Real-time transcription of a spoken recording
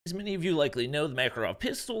As many of you likely know, the Makarov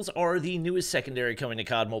pistols are the newest secondary coming to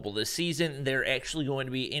COD Mobile this season. They're actually going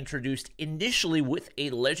to be introduced initially with a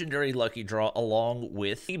legendary lucky draw along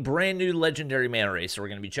with a brand new legendary mana ray. So we're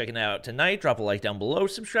going to be checking that out tonight. Drop a like down below.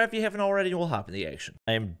 Subscribe if you haven't already, and we'll hop in the action.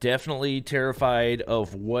 I am definitely terrified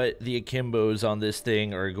of what the Akimbos on this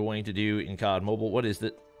thing are going to do in COD Mobile. What is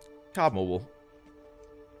it? COD Mobile.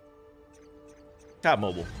 COD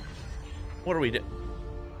Mobile. What are we doing?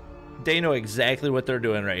 They know exactly what they're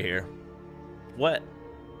doing right here. What?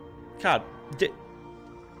 God.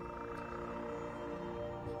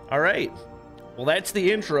 All right. Well, that's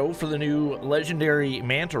the intro for the new legendary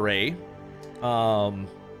manta ray.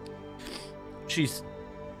 She's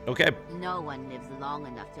okay. No one lives long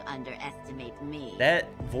enough to underestimate me. That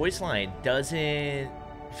voice line doesn't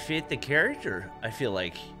fit the character, I feel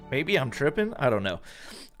like. Maybe I'm tripping. I don't know.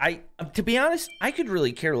 To be honest, I could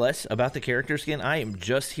really care less about the character skin. I am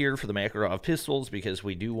just here for the Makarov pistols because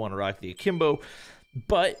we do want to rock the Akimbo.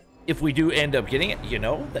 But if we do end up getting it, you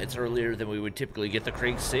know, that's earlier than we would typically get the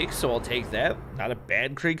Craig 6, so I'll take that. Not a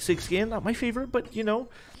bad Craig 6 skin, not my favorite, but, you know,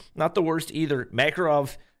 not the worst either.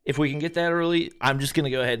 Makarov, if we can get that early, I'm just going to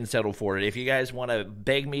go ahead and settle for it. If you guys want to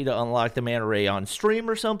beg me to unlock the Manta Ray on stream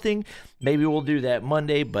or something, maybe we'll do that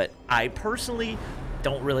Monday, but I personally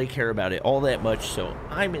don't really care about it all that much, so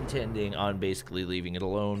I'm intending on basically leaving it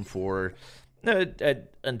alone for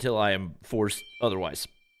until I am forced otherwise.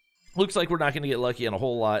 Looks like we're not going to get lucky on a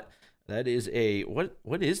whole lot. That is a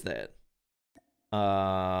what is that?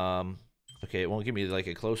 Okay, it won't give me like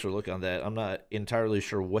a closer look on that. I'm not entirely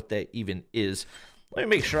sure what that even is. Let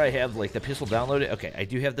me make sure I have like the pistol downloaded. Okay, I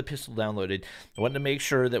do have the pistol downloaded. I wanted to make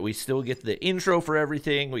sure that we still get the intro for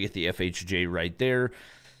everything. We get the FHJ right there.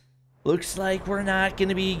 Looks like we're not going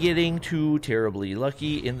to be getting too terribly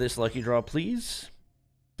lucky in this lucky draw. Please,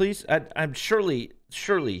 please. I'm surely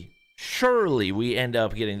we end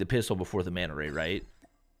up getting the pistol before the manta ray, right?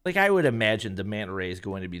 Like, I would imagine the manta ray is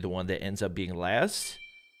going to be the one that ends up being last.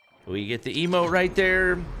 We get the emote right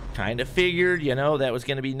there. Kind of figured, you know, that was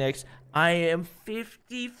going to be next. I am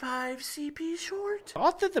 55 CP short.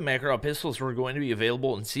 Thought that the Makarov pistols were going to be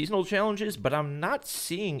available in seasonal challenges, but I'm not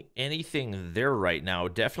seeing anything there right now.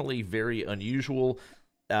 Definitely very unusual.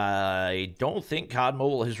 I don't think COD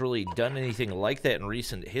Mobile has really done anything like that in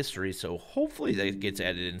recent history, so hopefully that gets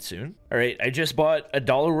added in soon. All right, I just bought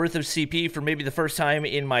 $1 worth of CP for maybe the first time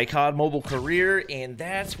in my COD Mobile career, and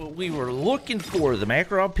that's what we were looking for, the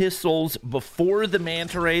Makarov pistols before the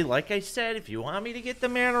Manta Ray. Like I said, if you want me to get the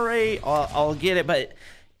Manta Ray, I'll get it, but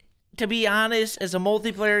to be honest, as a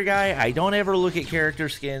multiplayer guy, I don't ever look at character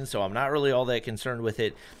skins, so I'm not really all that concerned with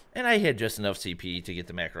it. And I had just enough CP to get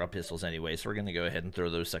the Makarov pistols anyway, so we're going to go ahead and throw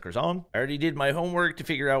those suckers on. I already did my homework to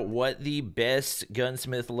figure out what the best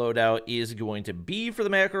gunsmith loadout is going to be for the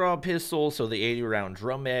Makarov pistol. So the 80-round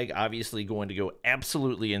drum mag, obviously going to go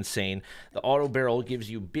absolutely insane. The auto barrel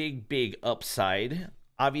gives you big upside.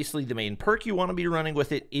 Obviously, the main perk you want to be running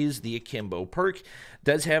with it is the Akimbo perk.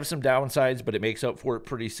 Does have some downsides, but it makes up for it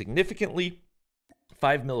pretty significantly.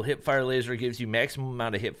 5mm hipfire laser gives you maximum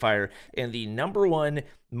amount of hipfire, and the number one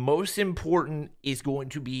most important is going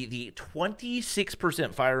to be the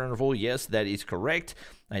 26% fire interval. Yes, that is correct.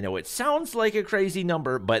 I know it sounds like a crazy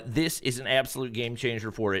number, but this is an absolute game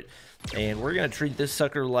changer for it, and we're going to treat this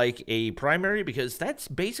sucker like a primary because that's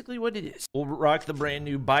basically what it is. We'll rock the brand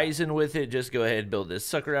new Bison with it. Just go ahead and build this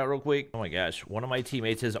sucker out real quick. Oh my gosh, one of my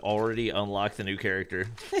teammates has already unlocked the new character.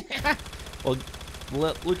 Well,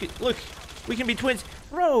 look. We can be twins.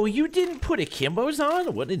 Bro, you didn't put Akimbos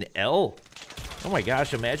on? What an L. Oh my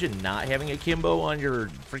gosh, imagine not having Akimbo on your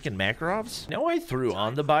freaking Makarovs. I know I threw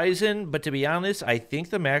on the Bison, but to be honest, I think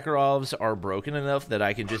the Makarovs are broken enough that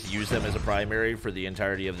I can just use them as a primary for the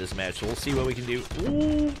entirety of this match. So we'll see what we can do.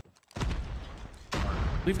 Ooh.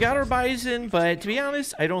 We've got our Bison, but to be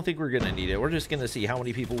honest, I don't think we're going to need it. We're just going to see how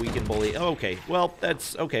many people we can bully. Oh, okay, well,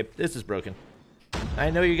 that's okay. This is broken. I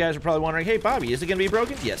know you guys are probably wondering, hey, Bobby, is it going to be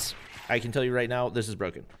broken? Yes. I can tell you right now, this is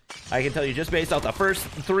broken. I can tell you just based off the first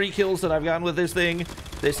 3 kills that I've gotten with this thing,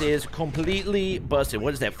 this is completely busted.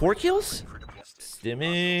 What is that, 4 kills?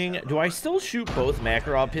 Stimming. Do I still shoot both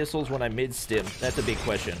Makarov pistols when I'm mid-stim? That's a big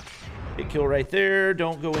question. Big kill right there.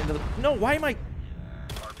 Don't go into the... No, why am I...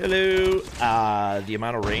 Hello. The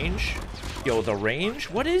amount of range. Yo, the range?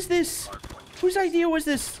 What is this? Whose idea was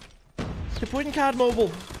this? To put in COD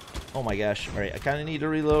Mobile. Oh my gosh. All right, I kind of need to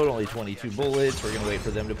reload. Only 22 bullets. We're going to wait for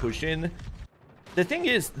them to push in. The thing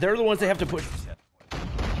is, they're the ones that have to push.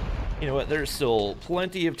 You know what? There's still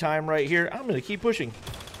plenty of time right here. I'm going to keep pushing.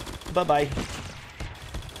 Bye-bye.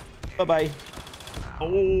 Bye-bye.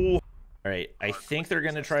 Oh. All right, I think they're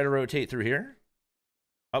going to try to rotate through here.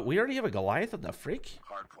 We already have a Goliath. What the frick?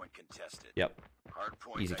 Hardpoint contested. Yep.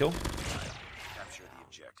 Hardpoint Easy kill. identified. Capture the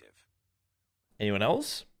objective. Anyone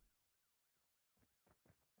else?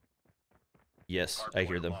 Yes, I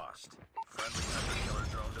hear Hardpoint them. lost. Friendly hunter-killer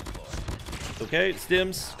drone deployed. Okay,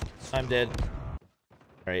 stims. I'm dead.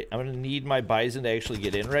 All right, I'm gonna need my Bison to actually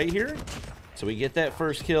get in right here. So we get that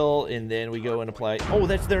first kill, and then we go and apply. Oh,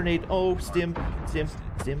 that's their nade. Oh, stim.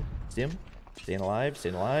 Staying alive.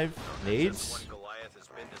 Nades.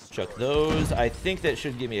 Chuck those. I think that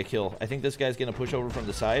should give me a kill. I think this guy's gonna push over from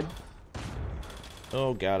the side.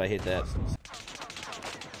 Oh god, I hate that.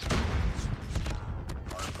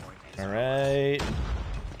 Alright.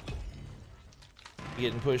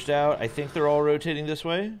 Getting pushed out. I think they're all rotating this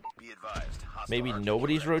way. Maybe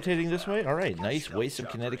nobody's rotating this way. Alright, nice. Waste some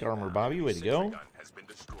kinetic armor, Bobby. Way to go.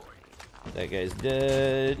 That guy's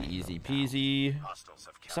dead. Easy peasy.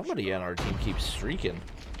 Somebody on our team keeps streaking.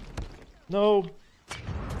 No.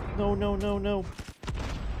 No.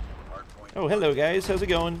 Oh, hello, guys. How's it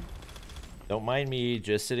going? Don't mind me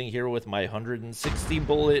just sitting here with my 160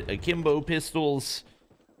 bullet Akimbo pistols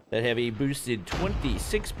that have a boosted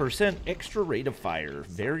 26% extra rate of fire.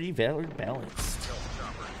 Very balanced.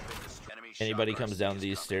 Anybody comes down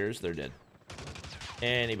these stairs, they're dead.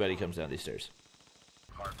 Anybody comes down these stairs.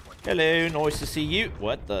 Hello, nice to see you.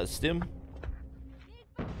 What the stim?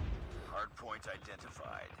 Hardpoint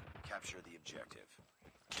identified. Capture the objective.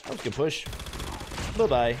 I was gonna push.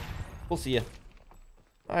 Bye-bye. We'll see ya.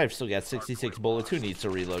 I've still got 66 bullets. Who needs to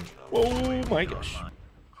reload? Oh my gosh.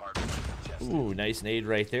 Ooh, nice nade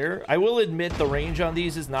right there. I will admit the range on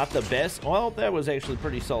these is not the best. Well, that was actually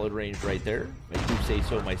pretty solid range right there. I do say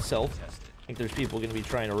so myself. I think there's people going to be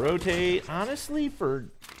trying to rotate. Honestly, for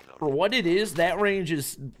what it is, that range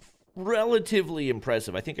is relatively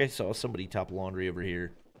impressive. I think I saw somebody top laundry over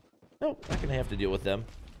here. Nope, not going to have to deal with them.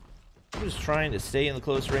 I'm just trying to stay in the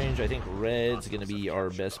close range. I think red's going to be our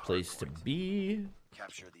best place to be.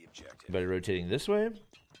 Capture the objective. Anybody rotating this way?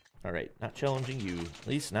 All right, not challenging you. At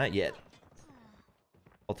least not yet.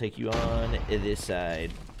 I'll take you on this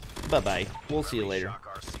side. Bye-bye. We'll see you later.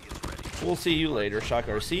 We'll see you later. Shock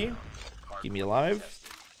RC. Keep me alive.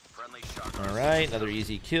 All right, another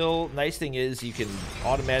easy kill. Nice thing is you can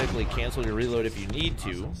automatically cancel your reload if you need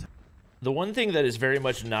to. The one thing that is very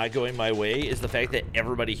much not going my way is the fact that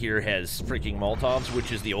everybody here has freaking Molotovs,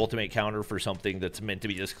 which is the ultimate counter for something that's meant to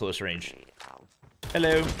be this close range.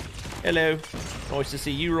 Hello. Hello. Nice to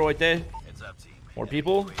see you right there. More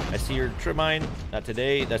people. I see your trip mine. Not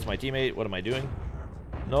today. That's my teammate. What am I doing?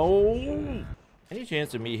 No. Any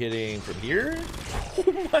chance of me hitting from here?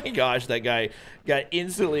 Oh my gosh, that guy got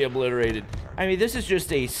instantly obliterated. I mean, this is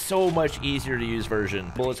just a so much easier to use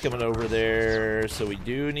version. Bullets coming over there, so we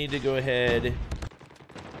do need to go ahead.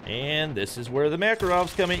 And this is where the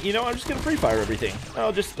Makarovs come in. You know, I'm just going to free fire everything.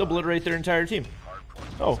 I'll just obliterate their entire team.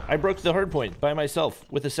 Oh, I broke the hard point by myself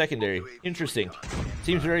with a secondary. Interesting.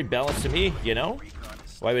 Seems very balanced to me, you know?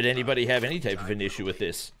 Why would anybody have any type of an issue with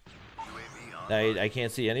this? I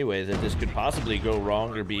can't see any way that this could possibly go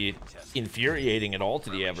wrong or be infuriating at all to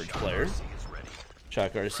the average player.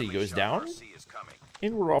 Shock RC goes down,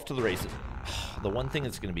 and we're off to the races. The one thing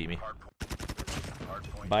that's going to beat me.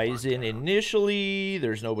 Bison initially.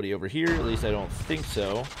 There's nobody over here. At least I don't think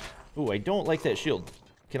so. Ooh, I don't like that shield.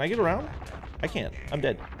 Can I get around? I can't. I'm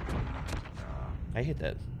dead. I hit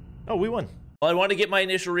that. Oh, we won. Well, I want to get my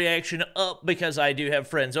initial reaction up because I do have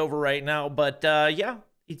friends over right now. But, yeah.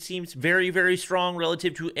 It seems very, very strong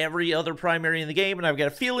relative to every other primary in the game, and I've got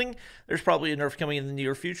a feeling there's probably a nerf coming in the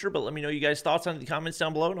near future, but let me know you guys' thoughts on it in the comments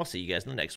down below, and I'll see you guys in the next one.